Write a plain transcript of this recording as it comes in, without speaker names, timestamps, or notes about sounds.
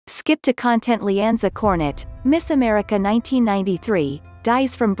Skip to content. Leanza Cornett, Miss America 1993,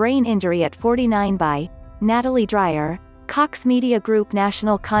 dies from brain injury at 49 by Natalie Dreyer. Cox Media Group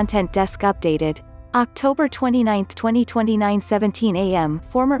National Content Desk updated. October 29, 2029 17 a.m.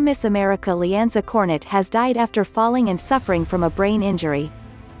 Former Miss America Leanza Cornett has died after falling and suffering from a brain injury.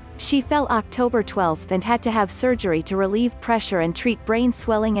 She fell October 12 and had to have surgery to relieve pressure and treat brain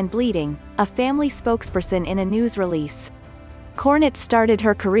swelling and bleeding, a family spokesperson in a news release. Cornett started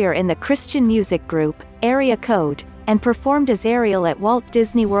her career in the Christian music group, Area Code, and performed as Ariel at Walt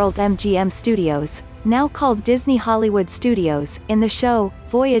Disney World MGM Studios, now called Disney Hollywood Studios, in the show,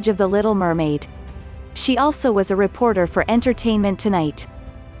 Voyage of the Little Mermaid. She also was a reporter for Entertainment Tonight.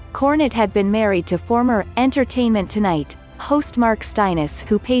 Cornett had been married to former Entertainment Tonight host Mark Steines,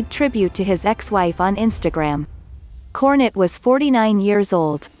 who paid tribute to his ex-wife on Instagram. Cornett was 49 years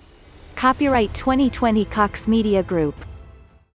old. Copyright 2020 Cox Media Group.